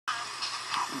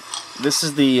This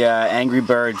is the Angry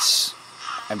Birds,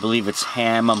 I believe it's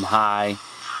Ham 'em High.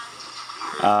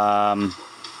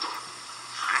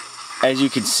 As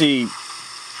you can see,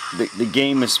 the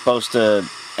game is supposed to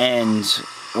end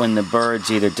when the birds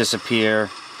either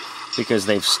disappear because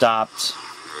they've stopped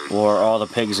or all the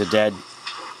pigs are dead.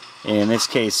 In this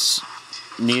case,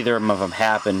 neither of them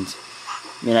happened.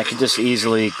 I mean, I could just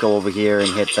easily go over here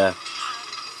and hit the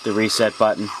reset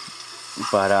button,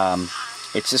 but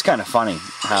it's just kind of funny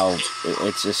how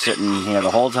it's just sitting here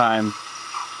the whole time.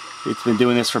 It's been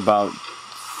doing this for about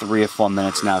 3 or 4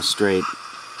 minutes now straight.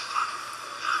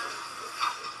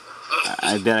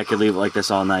 I bet I could leave it like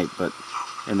this all night,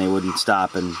 and they wouldn't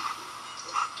stop.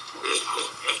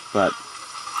 But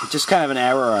just kind of an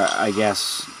error, I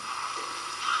guess.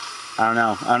 I don't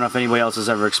know. I don't know if anybody else has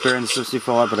ever experienced this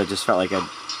before, but I just felt like I'd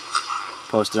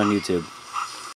post it on YouTube.